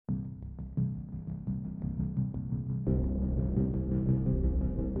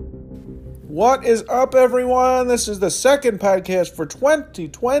What is up, everyone? This is the second podcast for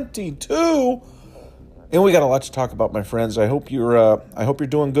 2022, and we got a lot to talk about, my friends. I hope you're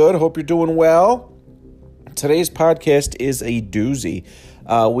doing good. I hope you're doing well. Today's podcast is a doozy.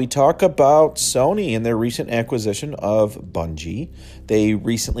 We talk about Sony and their recent acquisition of Bungie. They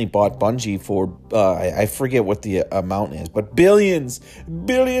recently bought Bungie for I forget what the amount is, but billions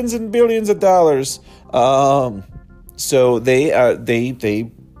and billions of dollars. So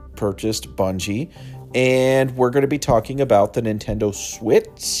they purchased Bungie, and we're going to be talking about the Nintendo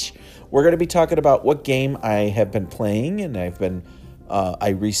Switch. We're going to be talking about what game I have been playing, and I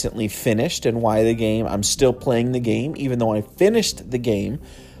recently finished, and why I'm still playing the game, even though I finished the game.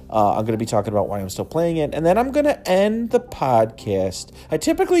 I'm going to be talking about why I'm still playing it, and then I'm going to end the podcast. I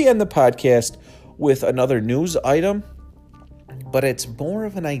typically end the podcast with another news item, but it's more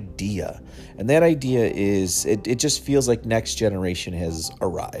of an idea. And that idea is, it just feels like next generation has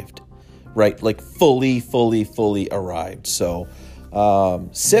arrived, right? Like fully arrived. So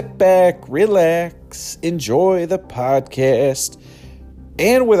sit back, relax, enjoy the podcast.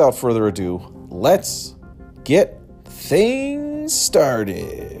 And without further ado, let's get things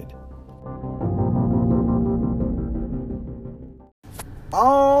started.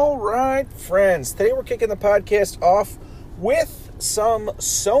 All right, friends. Today we're kicking the podcast off with some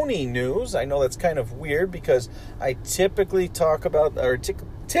Sony news. I know that's kind of weird because I typically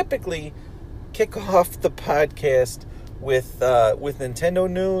typically kick off the podcast with Nintendo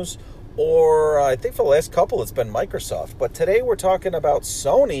news, or I think for the last couple it's been Microsoft. But today we're talking about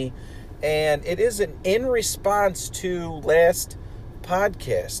Sony, and it is in response to last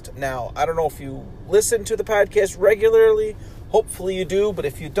podcast. Now, I don't know if you listen to the podcast regularly. Hopefully you do, but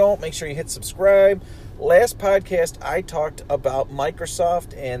if you don't, make sure you hit subscribe. Last podcast, I talked about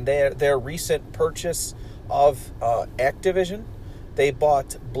Microsoft and their recent purchase of Activision. They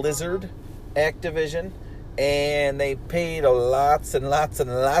bought Blizzard Activision, and they paid lots and lots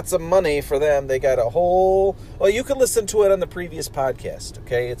of money for them. They got you can listen to it on the previous podcast,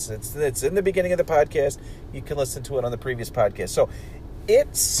 okay? It's in the beginning of the podcast. You can listen to it on the previous podcast. So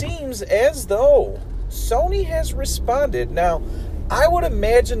it seems as though Sony has responded. Now, I would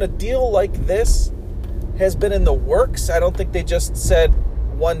imagine a deal like this has been in the works. I don't think they just said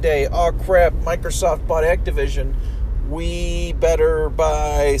one day, oh crap, Microsoft bought Activision, we better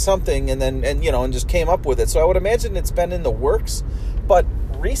buy something, and just came up with it. So I would imagine it's been in the works. But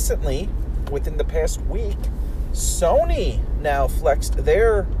recently, within the past week, Sony now flexed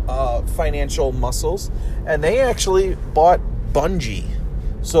their financial muscles, and they actually bought Bungie.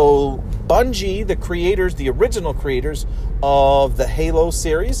 So Bungie, the original creators of the Halo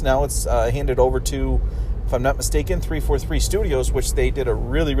series, now it's handed over to, if I'm not mistaken, 343 Studios, which they did a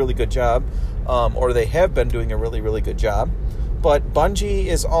really, really good job, or they have been doing a really, really good job. But Bungie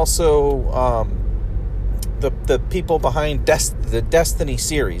is also the people behind the Destiny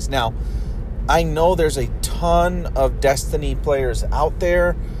series. Now, I know there's a ton of Destiny players out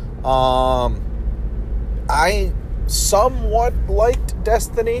there. I somewhat liked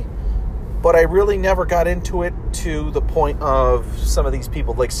Destiny, but I really never got into it to the point of some of these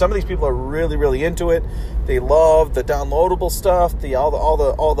people. Like, some of these people are really, really into it. They love the downloadable stuff, all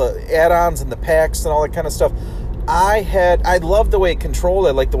the add-ons and the packs and all that kind of stuff. I loved the way it controlled.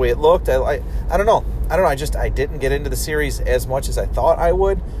 I liked the way it looked. I don't know. I didn't get into the series as much as I thought I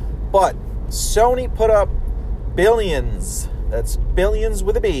would. But Sony put up billions. That's billions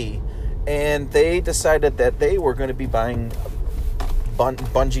with a B. And they decided that they were going to be buying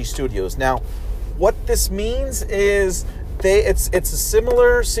Bungie Studios. Now, what this means is it's a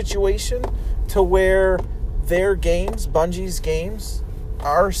similar situation to where their games, Bungie's games,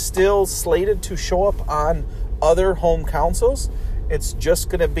 are still slated to show up on other home consoles. It's just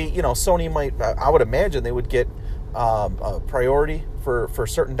going to be, Sony might, I would imagine they would get a priority for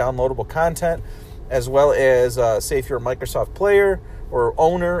certain downloadable content, as well as, say, if you're a Microsoft player or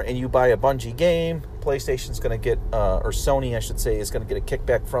owner and you buy a Bungie game, PlayStation's going to get, or Sony, I should say, is going to get a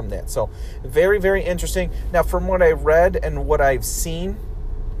kickback from that. So very, very interesting. Now, from what I've read and what I've seen,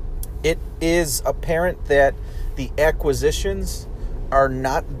 it is apparent that the acquisitions are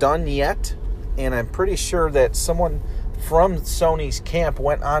not done yet. And I'm pretty sure that someone from Sony's camp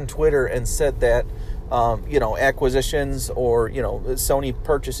went on Twitter and said that, acquisitions or, Sony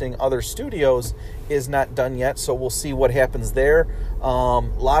purchasing other studios is not done yet. So we'll see what happens there. A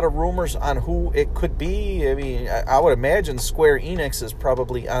lot of rumors on who it could be. I mean, I would imagine Square Enix is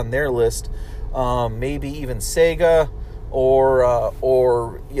probably on their list. Maybe even Sega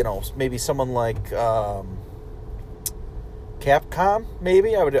or maybe someone like Capcom,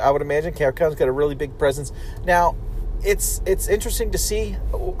 maybe. I would imagine Capcom's got a really big presence. Now, it's interesting to see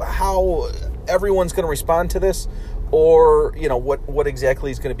how everyone's going to respond to this, or what exactly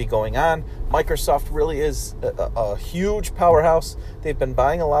is going to be going on. Microsoft really is a huge powerhouse. They've been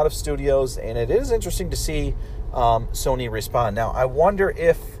buying a lot of studios, and it is interesting to see Sony respond. Now, I wonder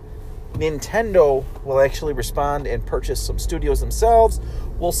if Nintendo will actually respond and purchase some studios themselves.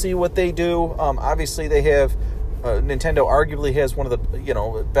 We'll see what they do. Obviously, they have Nintendo arguably has one of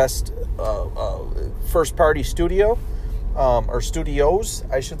the best first-party studio or studios,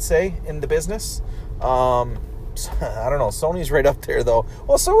 I should say, in the business. I don't know. Sony's right up there, though.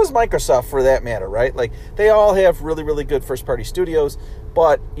 Well, so is Microsoft, for that matter, right? Like, they all have really, really good first-party studios.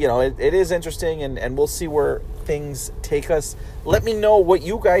 But, it is interesting, and we'll see where things take us. Let me know what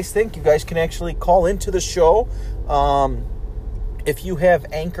you guys think. You guys can actually call into the show. If you have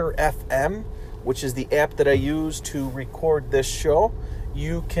Anchor FM, which is the app that I use to record this show,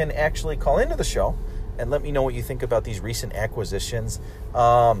 you can actually call into the show and let me know what you think about these recent acquisitions.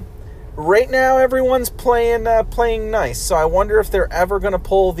 Right now, everyone's playing nice, so I wonder if they're ever going to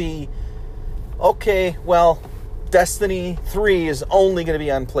pull Destiny 3 is only going to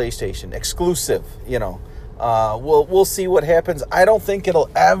be on PlayStation, exclusive, We'll see what happens. I don't think it'll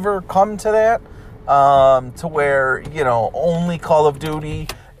ever come to that, to where, only Call of Duty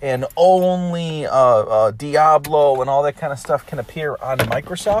and only Diablo and all that kind of stuff can appear on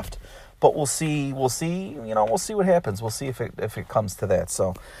Microsoft. But we'll see what happens. We'll see if it comes to that.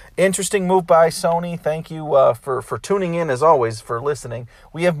 So, interesting move by Sony. Thank you for tuning in, as always, for listening.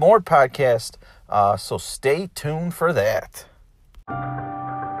 We have more podcasts, so stay tuned for that.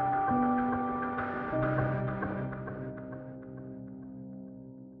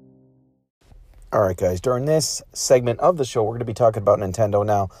 All right, guys, during this segment of the show, we're going to be talking about Nintendo.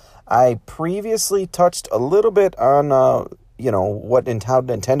 Now, I previously touched a little bit on how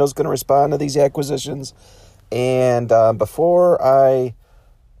Nintendo's going to respond to these acquisitions. And before I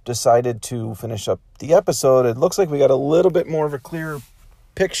decided to finish up the episode, it looks like we got a little bit more of a clear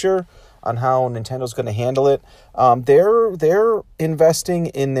picture on how Nintendo's going to handle it. They're investing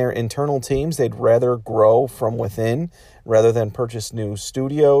in their internal teams. They'd rather grow from within rather than purchase new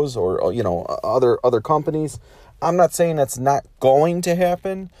studios or other companies. I'm not saying that's not going to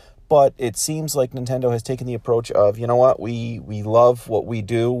happen, but it seems like Nintendo has taken the approach of, we love what we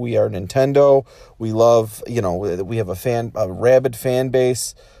do. We are Nintendo. We love, we have a rabid fan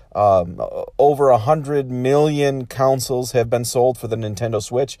base. Over 100 million consoles have been sold for the Nintendo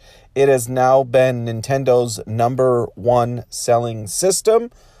Switch. It has now been Nintendo's number one selling system.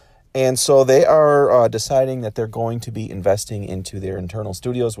 And so they are deciding that they're going to be investing into their internal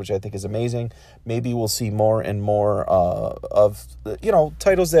studios, which I think is amazing. Maybe we'll see more and more of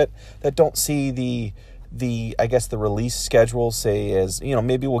titles that don't see the release schedule, say, as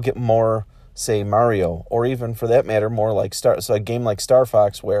maybe we'll get more, say, Mario, or even for that matter more like a game like Star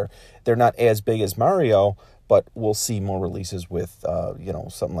Fox, where they're not as big as Mario, but we'll see more releases with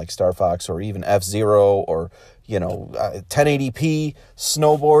something like Star Fox, or even F-Zero, or 1080p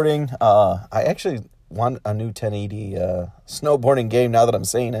snowboarding. I actually want a new 1080 snowboarding game now that I'm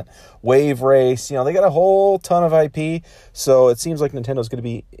saying it. Wave Race, they got a whole ton of IP, so it seems like Nintendo's going to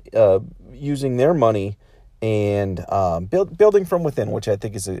be using their money and building from within, which I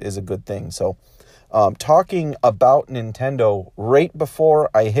think is a good thing. So talking about Nintendo right before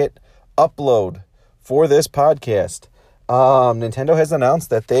I hit upload for this podcast, Nintendo has announced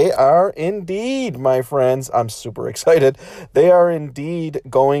that they are indeed, my friends, I'm super excited, they are indeed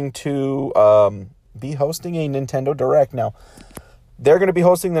going to be hosting a Nintendo Direct. Now, they're going to be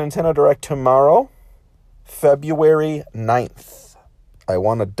hosting the Nintendo Direct tomorrow, February 9th. I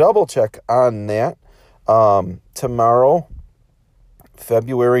want to double check on that. Tomorrow,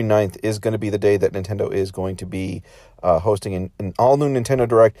 February 9th, is going to be the day that Nintendo is going to be hosting an all-new Nintendo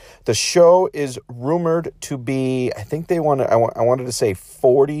Direct. The show is rumored to be, I think I wanted to say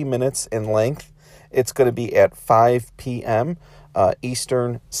 40 minutes in length. It's going to be at 5 p.m.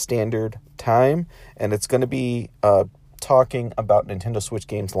 Eastern Standard Time, and it's going to be talking about Nintendo Switch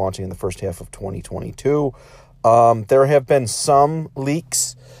games launching in the first half of 2022. There have been some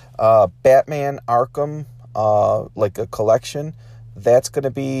leaks. Batman Arkham, like a collection, that's going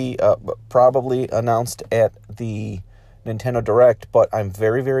to be probably announced at the Nintendo Direct, but I'm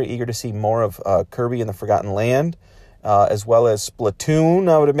very, very eager to see more of Kirby and the Forgotten Land, as well as Splatoon.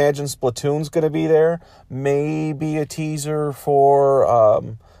 I would imagine Splatoon's going to be there. Maybe a teaser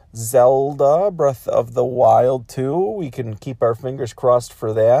for Zelda Breath of the Wild 2. We can keep our fingers crossed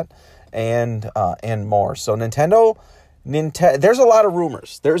for that, and more. So Nintendo, there's a lot of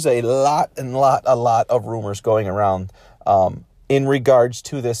rumors. There's a lot of rumors going around in regards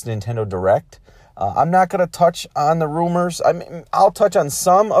to this Nintendo Direct. I'm not going to touch on the rumors. I mean, I'll touch on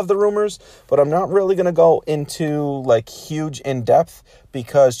some of the rumors, but I'm not really going to go into like huge in depth,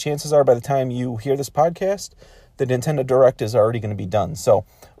 because chances are by the time you hear this podcast, the Nintendo Direct is already going to be done. So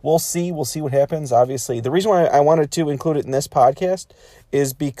we'll see. We'll see what happens. Obviously, the reason why I wanted to include it in this podcast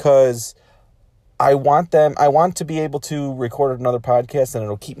is because I want to be able to record another podcast, and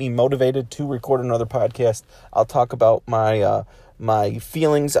it'll keep me motivated to record another podcast. I'll talk about my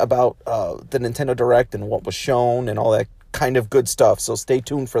feelings about the Nintendo Direct and what was shown and all that kind of good stuff. So stay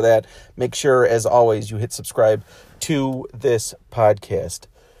tuned for that. Make sure, as always, you hit subscribe to this podcast.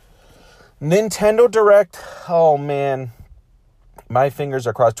 Nintendo Direct, oh man, my fingers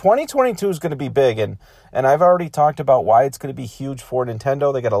are crossed. 2022 is going to be big, and I've already talked about why it's going to be huge for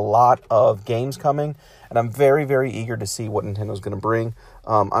Nintendo. They got a lot of games coming, and I'm very, very eager to see what Nintendo's going to bring.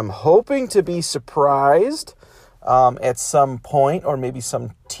 I'm hoping to be surprised at some point, or maybe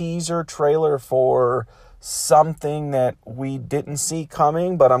some teaser trailer for something that we didn't see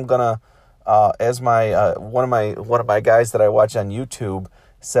coming. But I'm gonna, as my one of my guys that I watch on YouTube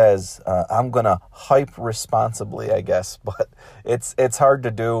says, I'm gonna hype responsibly, I guess. But it's hard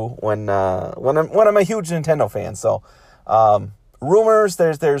to do when I'm a huge Nintendo fan. So rumors,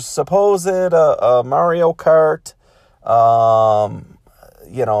 there's supposed Mario Kart,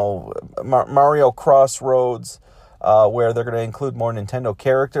 Mario Crossroads, where they're going to include more Nintendo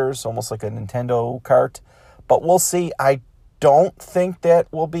characters, almost like a Nintendo Kart. But we'll see. I don't think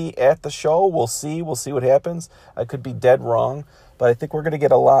that will be at the show. We'll see. We'll see what happens. I could be dead wrong, but I think we're going to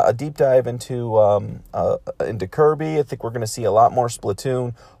get a deep dive into Kirby. I think we're going to see a lot more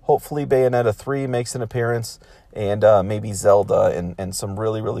Splatoon. Hopefully Bayonetta 3 makes an appearance, and maybe Zelda, and some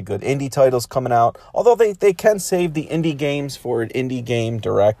really, really good indie titles coming out. Although they can save the indie games for an indie game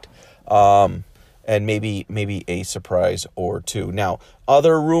direct. And maybe a surprise or two. Now,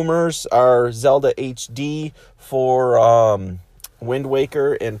 other rumors are Zelda HD for Wind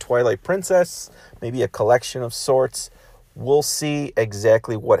Waker and Twilight Princess, maybe a collection of sorts. We'll see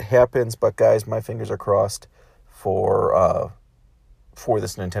exactly what happens, but guys, my fingers are crossed for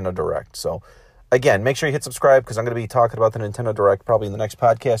this Nintendo Direct. So, again, make sure you hit subscribe, because I'm going to be talking about the Nintendo Direct probably in the next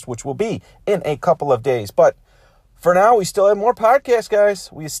podcast, which will be in a couple of days. But for now, we still have more podcasts,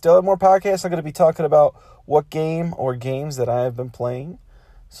 guys. We still have more podcasts. I'm going to be talking about what game or games that I have been playing.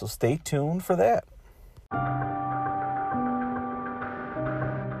 So stay tuned for that.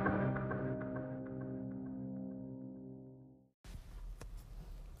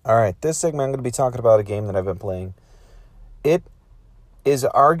 All right, this segment I'm going to be talking about a game that I've been playing. It is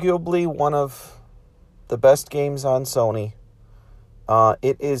arguably one of the best games on Sony.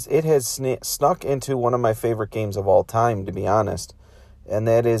 It has snuck into one of my favorite games of all time, to be honest, and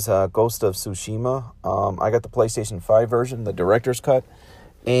that is Ghost of Tsushima. I got the PlayStation 5 version, the director's cut,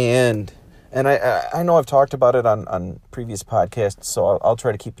 and I know I've talked about it on previous podcasts, so I'll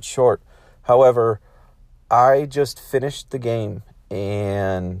try to keep it short. However, I just finished the game,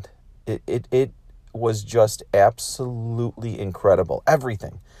 and it was just absolutely incredible.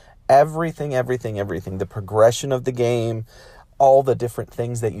 Everything. The progression of the game, all the different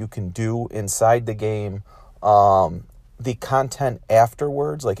things that you can do inside the game, the content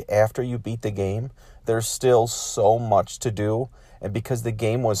afterwards, like after you beat the game, there's still so much to do. And because the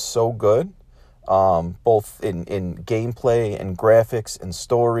game was so good, both in gameplay and graphics and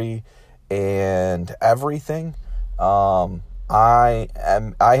story and everything, I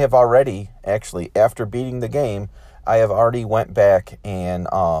have already, actually, after beating the game, I have already went back and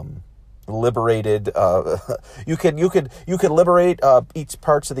liberated. You could liberate each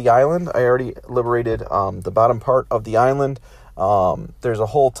parts of the island. I already liberated the bottom part of the island. There's a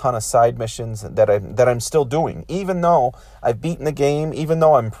whole ton of side missions that I'm still doing, even though I've beaten the game, even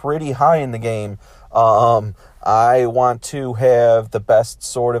though I'm pretty high in the game. I want to have the best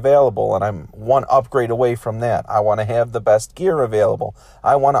sword available, and I'm one upgrade away from that. I want to have the best gear available.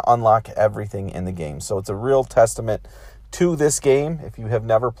 I want to unlock everything in the game. So it's a real testament to this game. If you have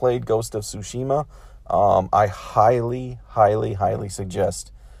never played Ghost of Tsushima, I highly, highly, highly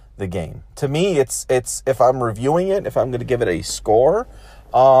suggest the game. To me, it's if I'm reviewing it, if I'm going to give it a score,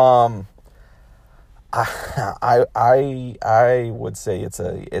 I would say it's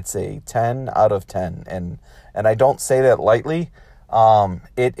a 10 out of 10, and I don't say that lightly.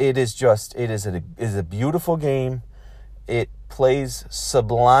 It is a beautiful game. It plays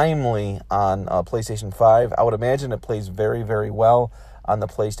sublimely on PlayStation 5. I would imagine it plays very, very well on the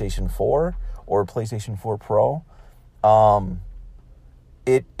PlayStation 4 or PlayStation 4 Pro.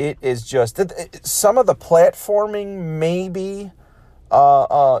 It is just some of the platforming maybe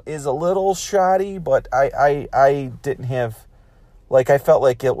is a little shoddy, but I didn't have Like, I felt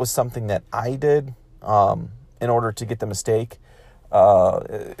like it was something that I did in order to get the mistake.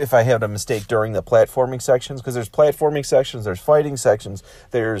 If I had a mistake during the platforming sections, because there's platforming sections, there's fighting sections,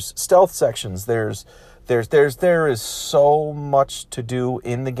 there's stealth sections, there is so much to do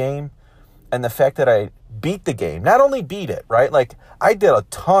in the game. And the fact that I beat the game, not only beat it, right? Like, I did a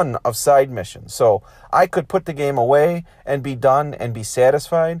ton of side missions, so I could put the game away and be done and be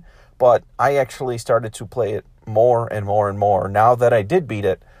satisfied, but I actually started to play it more and more and more. Now that I did beat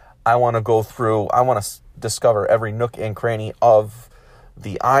it, I want to go through, I want to discover every nook and cranny of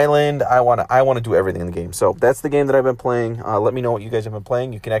the island. I want to do everything in the game. So that's the game that I've been playing. Let me know what you guys have been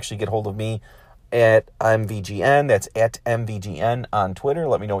playing. You can actually get hold of me at MVGN. That's at MVGN on Twitter.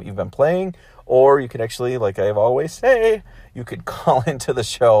 Let me know what you've been playing. Or you can actually, like I always say, you could call into the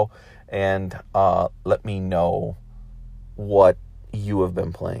show and let me know what you have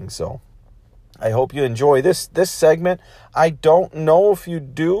been playing. So I hope you enjoy this segment. I don't know if you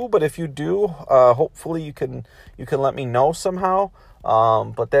do, but if you do, hopefully you can let me know somehow.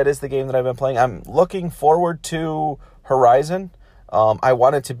 But that is the game that I've been playing. I'm looking forward to Horizon. I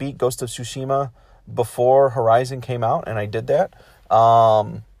wanted to beat Ghost of Tsushima before Horizon came out, and I did that.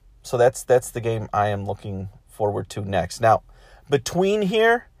 So that's the game I am looking forward to next. Now, between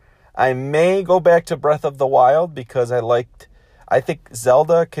here, I may go back to Breath of the Wild because I think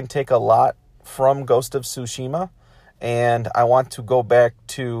Zelda can take a lot from Ghost of Tsushima, and I want to go back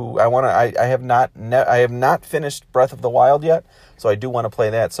to, I have not finished Breath of the Wild yet, so I do want to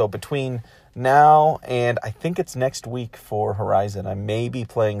play that. So between now and I think it's next week for Horizon, I may be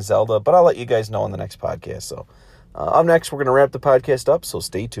playing Zelda, but I'll let you guys know in the next podcast. So up next, we're going to wrap the podcast up, so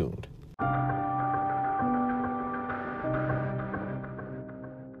stay tuned.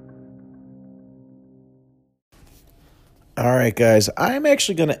 All right, guys, I'm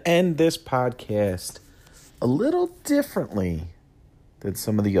actually going to end this podcast a little differently than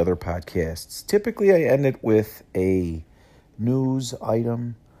some of the other podcasts. Typically, I end it with a news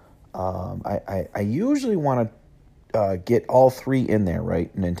item. I usually want to get all three in there,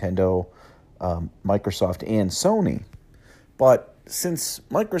 right? Nintendo, Microsoft, and Sony. But since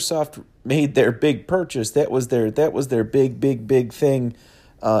Microsoft made their big purchase, that was their big thing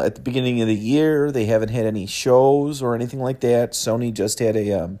at the beginning of the year. They haven't had any shows or anything like that. Sony just had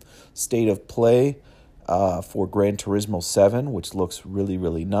a state of play for Gran Turismo 7, which looks really,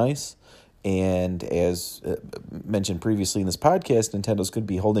 really nice. And as mentioned previously in this podcast, Nintendo's going to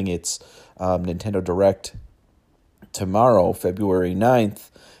be holding its Nintendo Direct tomorrow, February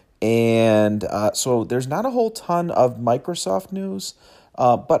 9th. And so there's not a whole ton of Microsoft news,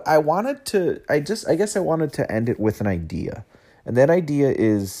 but I wanted to end it with an idea. And that idea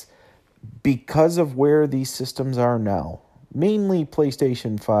is, because of where these systems are now, mainly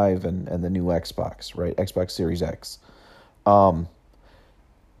PlayStation 5 and the new Xbox, right? Xbox Series X.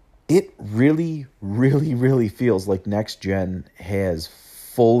 It really, really, really feels like next gen has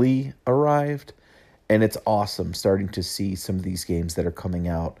fully arrived, and it's awesome starting to see some of these games that are coming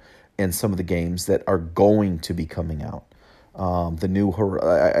out and some of the games that are going to be coming out. The new,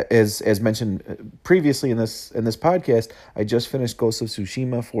 as mentioned previously in this podcast, I just finished Ghost of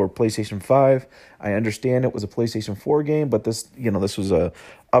Tsushima for PlayStation 5. I understand it was a PlayStation 4 game, but this was a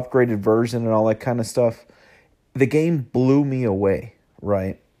upgraded version and all that kind of stuff. The game blew me away,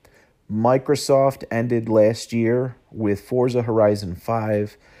 right? Microsoft ended last year with Forza Horizon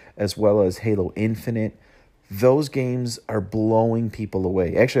 5 as well as Halo Infinite. Those games are blowing people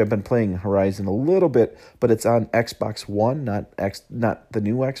away. Actually, I've been playing Horizon a little bit, but it's on Xbox One, not the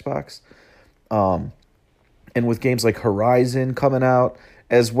new Xbox. And with games like Horizon coming out,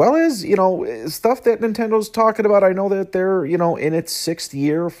 as well as, stuff that Nintendo's talking about. I know that they're, in its 6th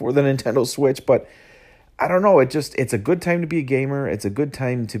year for the Nintendo Switch, but I don't know. It's a good time to be a gamer. It's a good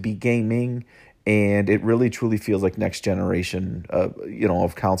time to be gaming. And it really, truly feels like next generation,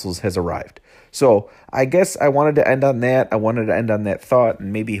 of consoles has arrived. So I guess I wanted to end on that. I wanted to end on that thought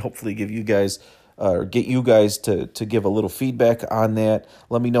and maybe hopefully give you guys, or get you guys to give a little feedback on that.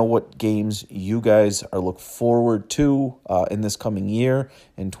 Let me know what games you guys are look forward to in this coming year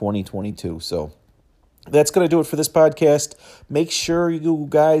in 2022. So that's going to do it for this podcast. Make sure you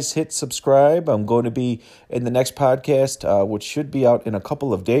guys hit subscribe. I'm going to be in the next podcast, which should be out in a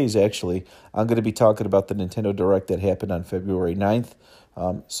couple of days, actually. I'm going to be talking about the Nintendo Direct that happened on February 9th.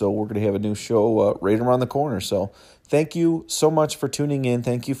 So we're going to have a new show right around the corner. So thank you so much for tuning in.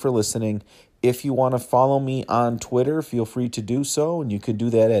 Thank you for listening. If you want to follow me on Twitter, feel free to do so. And you can do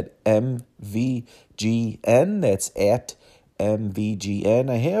that at MVGN. That's at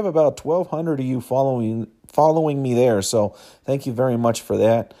MVGN. I have about 1,200 of you following me there, so thank you very much for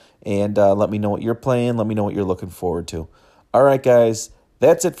that. And let me know what you're playing. Let me know what you're looking forward to. All right, guys,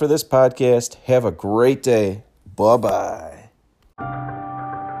 that's it for this podcast. Have a great day. Bye-bye.